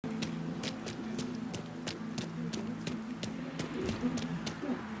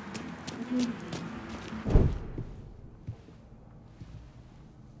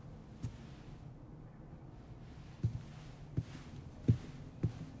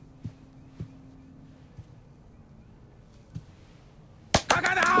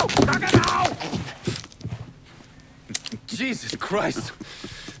Jesus Christ.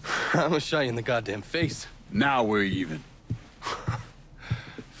 I'm gonna shot you in the goddamn face. Now we're even.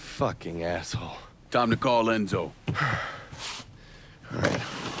 Fucking asshole. Time to call Enzo. All right.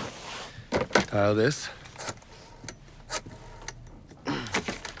 Dial this.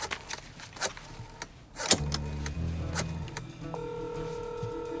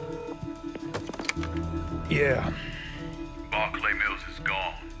 Yeah. Barclay Mills is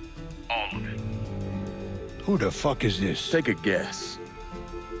gone. All of it. Who the fuck is this? Take a guess.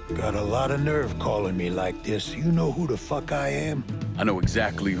 Got a lot of nerve calling me like this. You know who the fuck I am? I know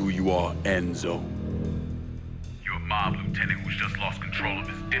exactly who you are, Enzo. You're a mob lieutenant who's just lost control of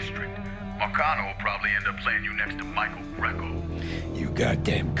his district. Marcano will probably end up playing you next to Michael Greco. You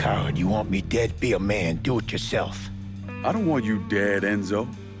goddamn coward. You want me dead? Be a man. Do it yourself. I don't want you dead, Enzo.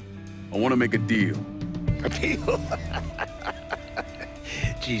 I want to make a deal. A deal?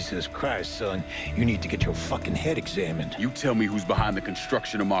 Jesus Christ, son. You need to get your fucking head examined. You tell me who's behind the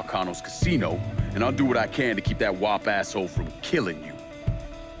construction of Marcanos casino, and I'll do what I can to keep that wop asshole from killing you.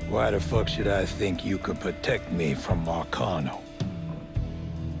 Why the fuck should I think you could protect me from Marcano?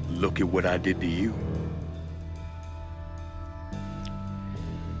 Look at what I did to you.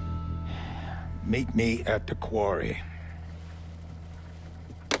 Meet me at the quarry.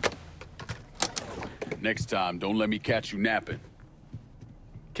 Next time, don't let me catch you napping.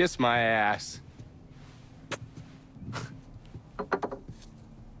 Kiss my ass.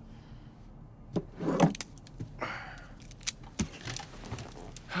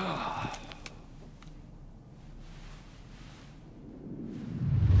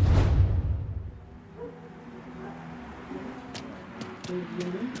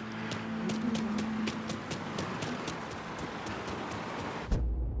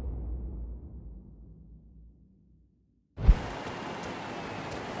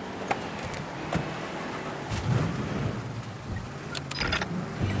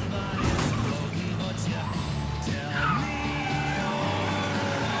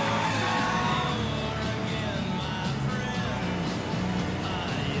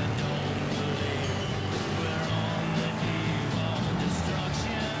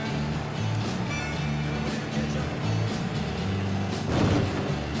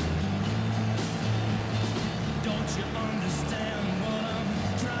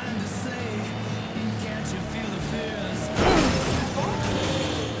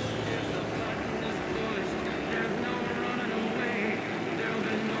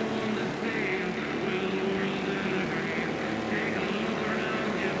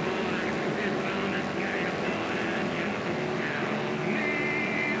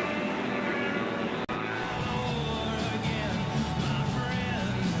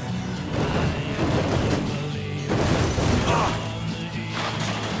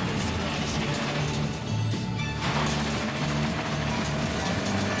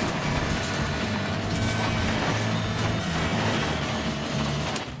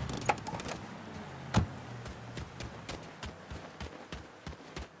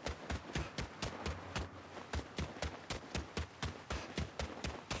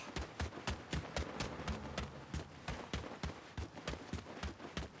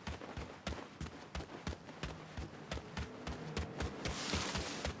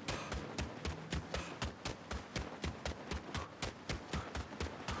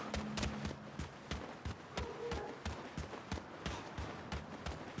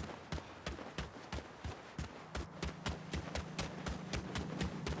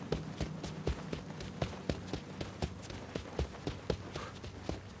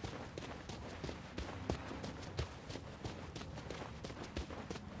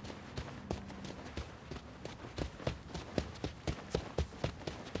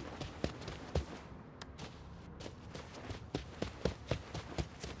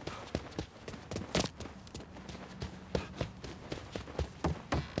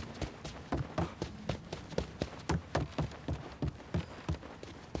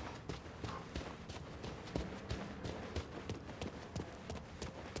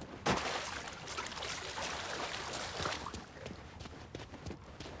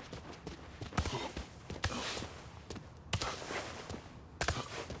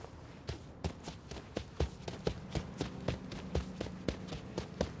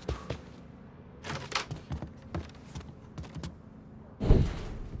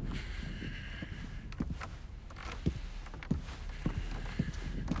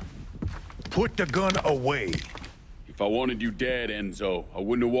 Put the gun away. If I wanted you dead, Enzo, I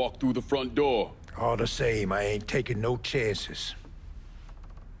wouldn't have walked through the front door. All the same, I ain't taking no chances.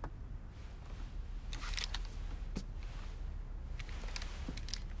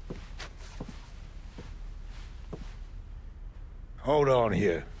 Hold on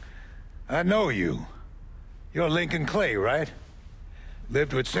here. I know you. You're Lincoln Clay, right?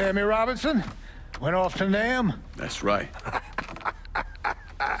 Lived with Sammy Robinson? Went off to Nam? That's right.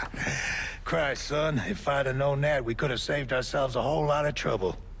 Christ, son, if I'd have known that, we could have saved ourselves a whole lot of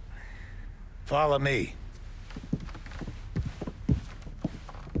trouble. Follow me.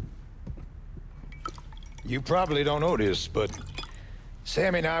 You probably don't know this, but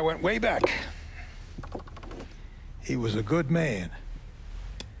Sammy and I went way back. He was a good man.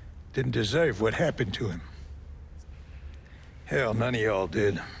 Didn't deserve what happened to him. Hell, none of y'all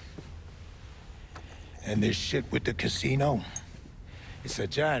did. And this shit with the casino, it's a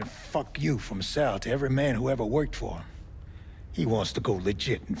giant fuck you from Sal to every man who ever worked for him. He wants to go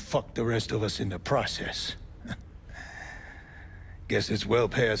legit and fuck the rest of us in the process. Guess it's well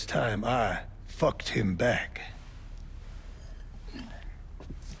past time I fucked him back.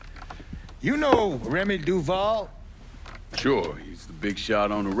 You know Remy Duval? Sure, he's the big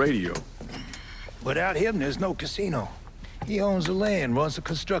shot on the radio. Without him, there's no casino. He owns the land, runs a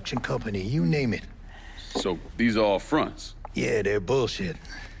construction company, you name it. So, these are all fronts? Yeah, they're bullshit.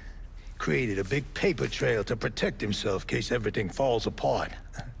 Created a big paper trail to protect himself in case everything falls apart.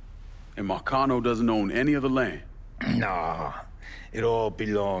 And Marcano doesn't own any of the land? Nah, it all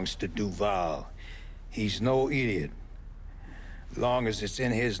belongs to Duval. He's no idiot. Long as it's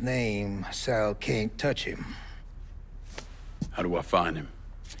in his name, Sal can't touch him. How do I find him?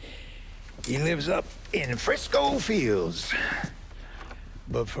 He lives up in Frisco Fields.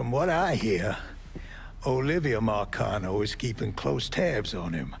 But from what I hear, Olivia Marcano is keeping close tabs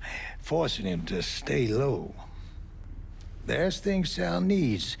on him, forcing him to stay low. The last thing Sal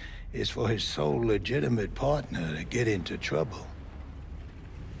needs is for his sole legitimate partner to get into trouble.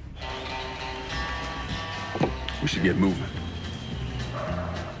 We should get moving.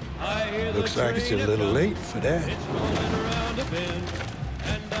 Looks like it's a little late for that.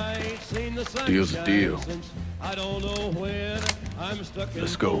 Deal's a deal.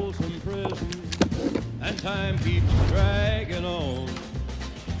 Let's go. And time keeps dragging on.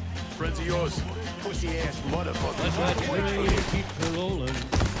 Friends of yours, pussy-ass motherfucker. Let that train keep rolling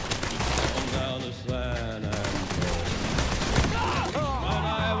on down the sane and when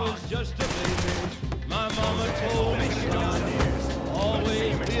I was just a baby, my mama told me, son,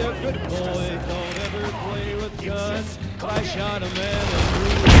 always be a good boy, don't ever play with guns. I shot a man and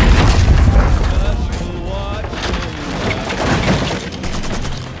grew just to watch him die.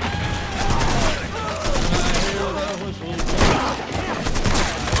 I hear the whistle blow,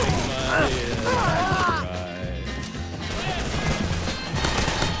 my head cry.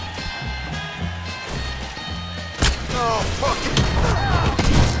 Oh, fuck it!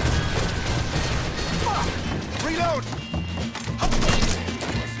 Reload!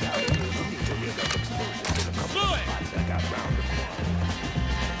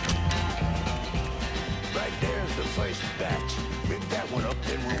 Right there's the first batch. Rig that one up,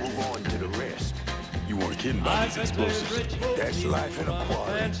 then we'll move on to the rest. You weren't kidding about these explosives. That's life in a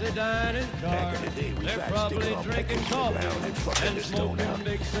quarry. Back in the day, we tried to stick around pecking around and fucking the stone out.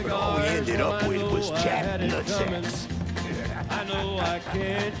 But all we ended up with was chat nutsacks. I know I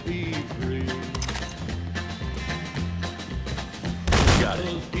can't be free. Got it.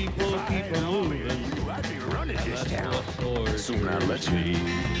 Those people keep on moving. I'd be running this town. Soon I'll let you.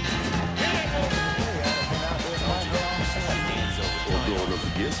 Or going up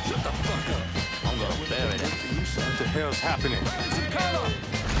against you. Shut the fuck up. I'm gonna bury it. What the hell's happening?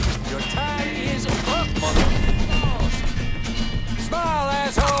 Your time is up, mother. Smile,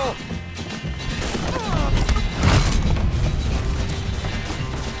 asshole!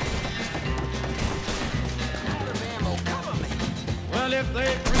 Well, if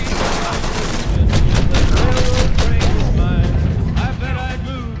they free the railroad train is mine, I bet I'd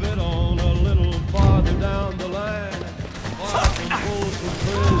move it on a little farther down the line. Far from Folsom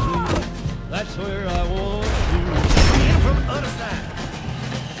Prison, that's where I want to. In from the other side.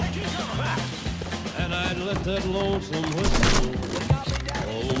 And I'd let that lonesome whistle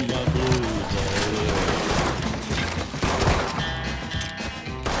hold my blues away.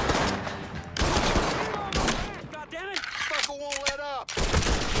 Goddammit! Fucker won't let up!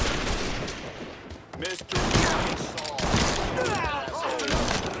 Mr. Chainsaw.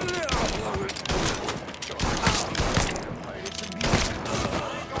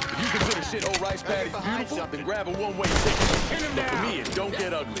 If you consider shithole rice patties beautiful, then grab a one-way ticket. But for me, it don't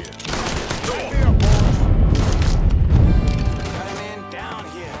get uglier. Down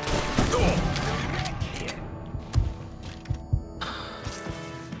here.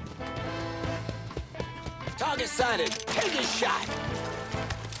 Target sighted. Take a shot.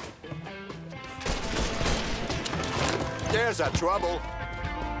 There's a trouble.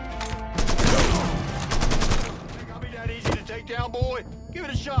 Think I'll be that easy to take down, boy? Give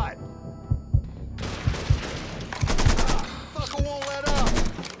it a shot. Fucker won't let up.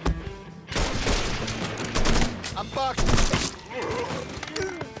 I'm bucked.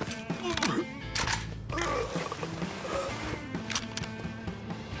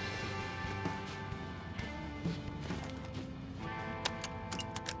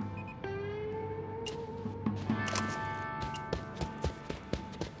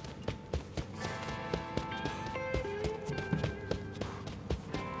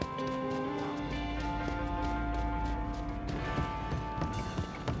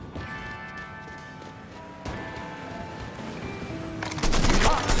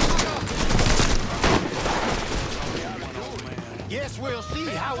 Guess we'll see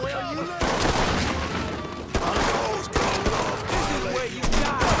how well you learn. This is where you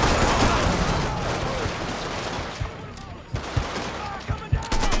die.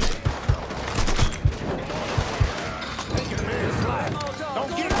 Take a man's life.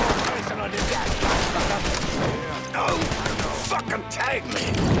 Don't get that person on this guy. No, fucking tag me.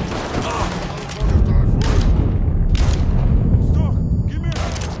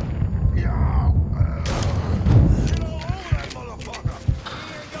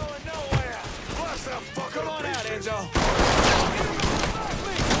 Enzo.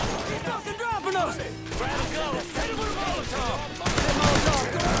 He's fucking dropping us! Grab a gun, hit him with a Molotov!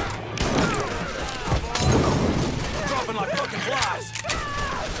 Dropping like fucking flies!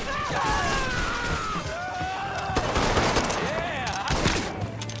 Yeah!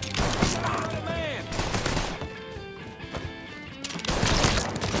 Man!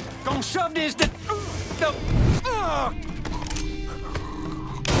 Gonna shove this to...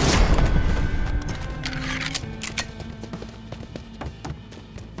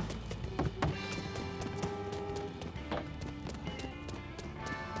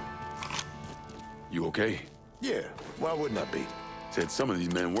 You okay? Yeah, why wouldn't I be? Said some of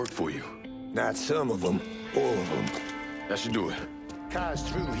these men work for you. Not some of them, all of them. That should do it. Car's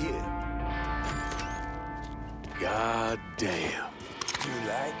through here. God damn. You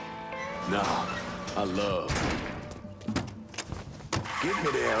like? Nah, I love. Get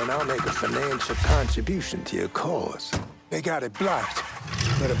me there and I'll make a financial contribution to your cause. They got it blocked,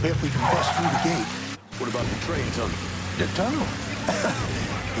 but I bet we can bust through the gate. What about the train tunnel? The tunnel?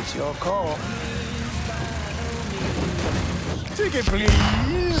 It's your call. Ticket,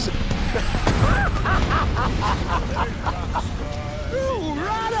 please. Ooh,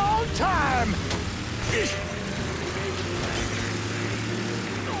 right on time.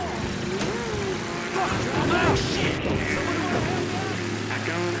 Oh, shit.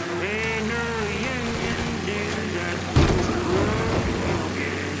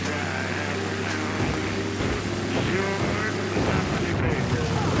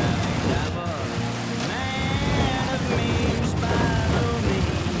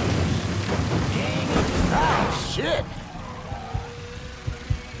 Shit!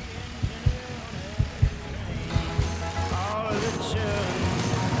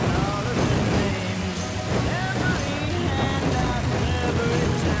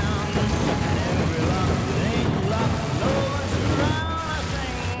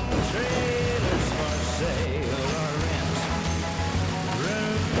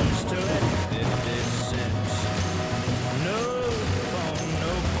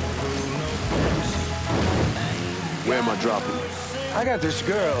 Where am I dropping? I got this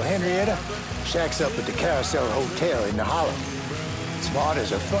girl, Henrietta. Shacks up at the Carousel Hotel in the Hollow. Smart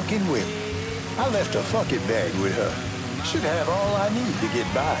as a fucking whip. I left a fucking bag with her. Should have all I need to get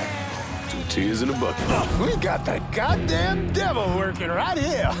by. 2 tears in a bucket. We got the goddamn devil working right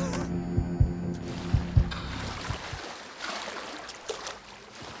here.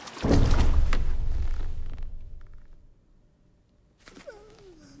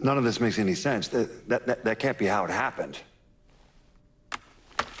 None of this makes any sense. That can't be how it happened.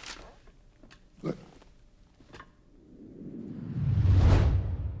 Look.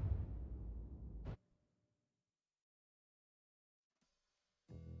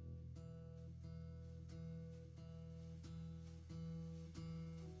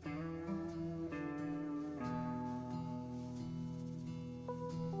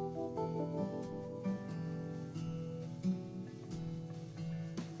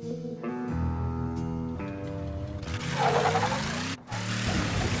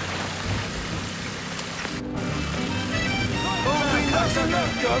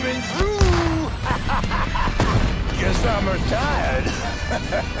 Coming through! Guess I'm retired.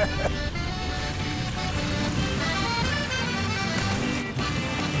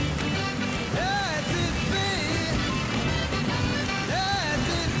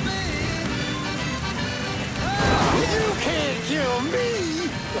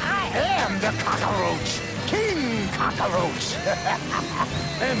 the cockroach. King Cockroach.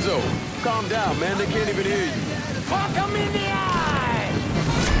 Enzo, calm down, man. They can't even hear you. Fuck him in the eye!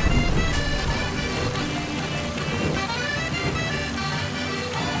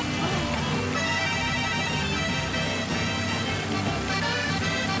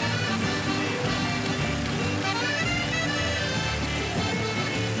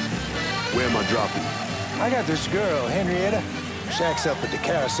 Where am I dropping? I got this girl, Henrietta. Shacks up at the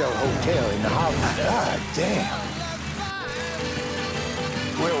Carousel Hotel in the Hollow. God damn.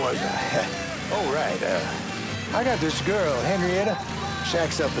 Where was I? Oh, right. I got this girl, Henrietta.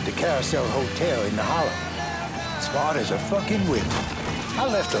 Shacks up at the Carousel Hotel in the Hollow. Smart as a fucking whip. I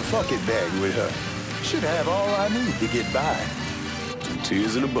left a fucking bag with her. Should have all I need to get by. 2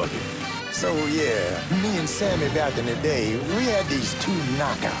 tears in a bucket. So, yeah, me and Sammy back in the day, we had these 2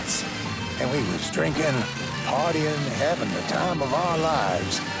 knockouts. And we was drinking, partying, having the time of our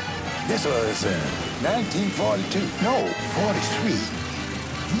lives. This was 1942. No, 43.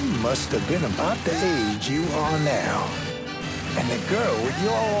 You must have been about the age you are now. And the girl with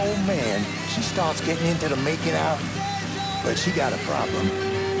your old man, she starts getting into the making out. But she got a problem.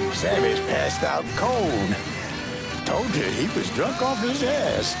 Sammy's passed out cold. Told you he was drunk off his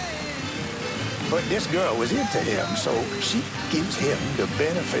ass. But this girl was into him, so she gives him the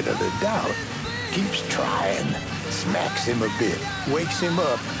benefit of the doubt. Keeps trying, smacks him a bit, wakes him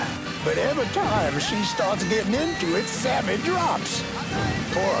up. But every time she starts getting into it, Sammy drops.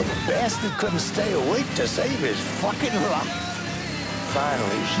 Poor bastard couldn't stay awake to save his fucking life.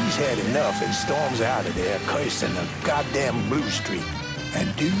 Finally, she's had enough and storms out of there, cursing the goddamn blue streak.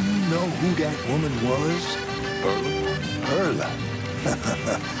 And do you know who that woman was? Perla.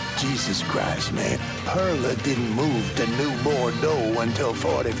 Jesus Christ, man. Perla didn't move to New Bordeaux until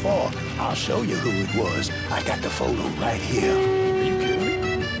 44. I'll show you who it was. I got the photo right here. Are you kidding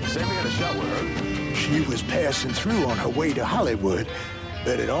me? Sammy had a shot with her. She was passing through on her way to Hollywood,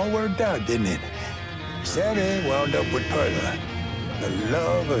 but it all worked out, didn't it? Sammy wound up with Perla, the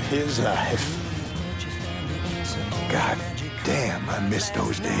love of his life. God damn, I miss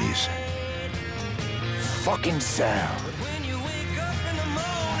those days. Fucking Sal.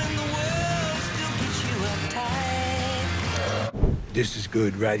 This is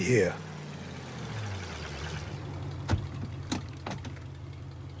good right here.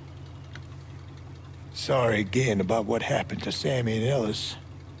 Sorry again about what happened to Sammy and Ellis.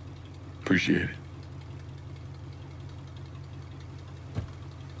 Appreciate it.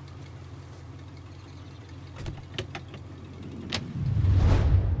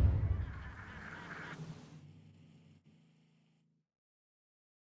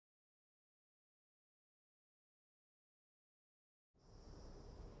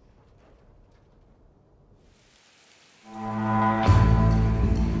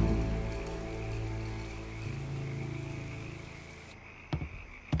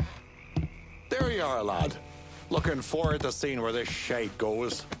 There you are, lad. Looking forward to seeing where this shite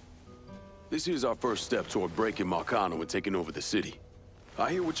goes. This here's our first step toward breaking Marcano and taking over the city.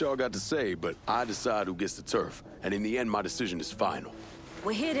 I hear what y'all got to say, but I decide who gets the turf. And in the end, my decision is final.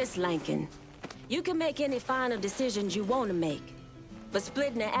 Well, hear this, Lincoln. You can make any final decisions you want to make. But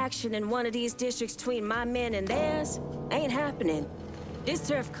splitting the action in one of these districts between my men and theirs ain't happening. This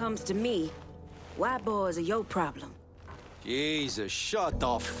turf comes to me. White boys are your problem. Jesus, shut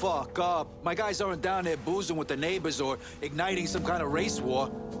the fuck up. My guys aren't down there boozing with the neighbors or igniting some kind of race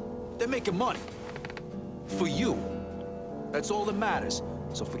war. They're making money. For you. That's all that matters.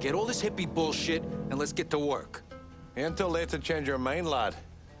 So forget all this hippie bullshit and let's get to work. Ain't too late to change your mind, lad.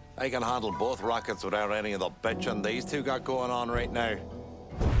 I can handle both rackets without any of the bitching these 2 got going on right now.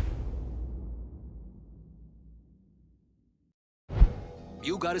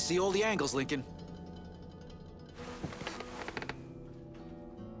 You gotta see all the angles, Lincoln.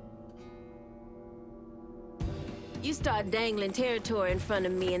 You start dangling territory in front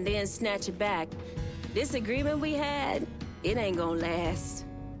of me and then snatch it back. This agreement we had, it ain't gonna last.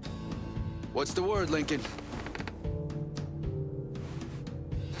 What's the word, Lincoln?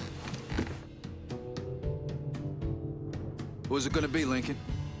 Who's it gonna be, Lincoln?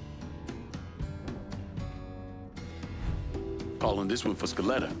 Calling this one for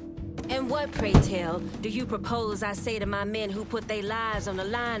Scaletta. And what, pray tell, do you propose I say to my men who put their lives on the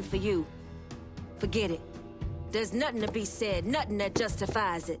line for you? Forget it. There's nothing to be said, nothing that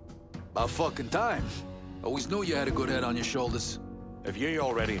justifies it. About fucking time. Always knew you had a good head on your shoulders. If you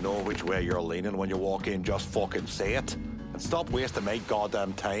already know which way you're leaning when you walk in, just fucking say it. And stop wasting my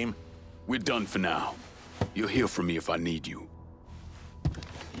goddamn time. We're done for now. You'll hear from me if I need you.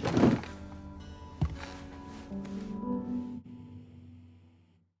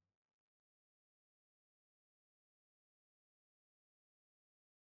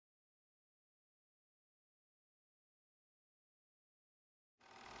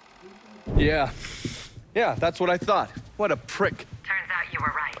 Yeah. Yeah, that's what I thought. What a prick. Turns out you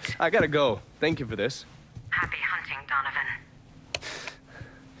were right. I gotta go. Thank you for this. Happy hunting, Donovan.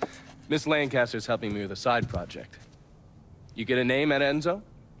 Miss Lancaster's helping me with a side project. You get a name at Enzo?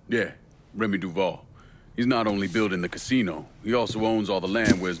 Yeah, Remy Duval. He's not only building the casino, he also owns all the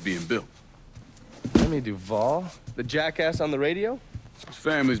land where it's being built. Remy Duval? The jackass on the radio? His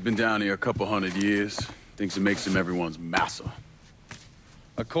family's been down here a couple 100 years. Thinks it makes him everyone's massa.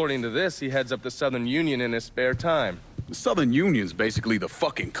 According to this, he heads up the Southern Union in his spare time. The Southern Union's basically the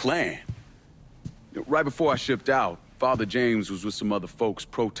fucking Klan. Right before I shipped out, Father James was with some other folks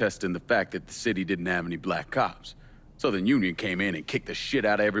protesting the fact that the city didn't have any black cops. Southern Union came in and kicked the shit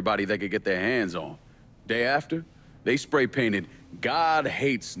out of everybody they could get their hands on. Day after, they spray-painted "God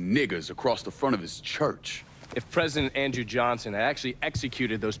hates niggers" across the front of his church. If President Andrew Johnson had actually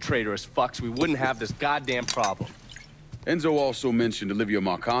executed those traitorous fucks, we wouldn't have this goddamn problem. Enzo also mentioned Olivia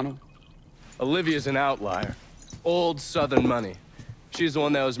Marcano. Olivia's an outlier. Old Southern money. She's the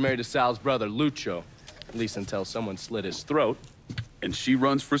one that was married to Sal's brother, Lucho. At least until someone slit his throat. And she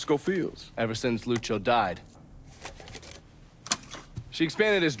runs Frisco Fields. Ever since Lucho died. She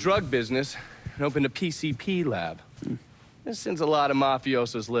expanded his drug business and opened a PCP lab. And since a lot of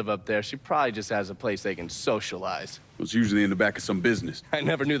mafiosos live up there, she probably just has a place they can socialize. It's usually in the back of some business. I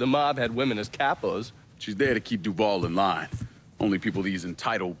never knew the mob had women as capos. She's there to keep Duval in line. Only people these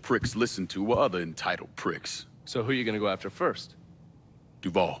entitled pricks listen to were other entitled pricks. So who are you gonna go after first?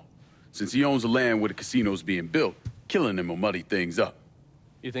 Duval. Since he owns the land where the casino's being built, killing him will muddy things up.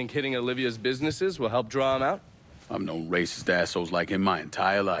 You think hitting Olivia's businesses will help draw him out? I've known racist assholes like him my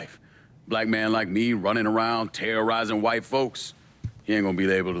entire life. Black man like me running around, terrorizing white folks. He ain't gonna be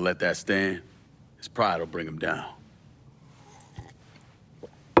able to let that stand. His pride will bring him down.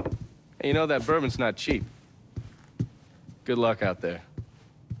 Hey, you know that bourbon's not cheap. Good luck out there.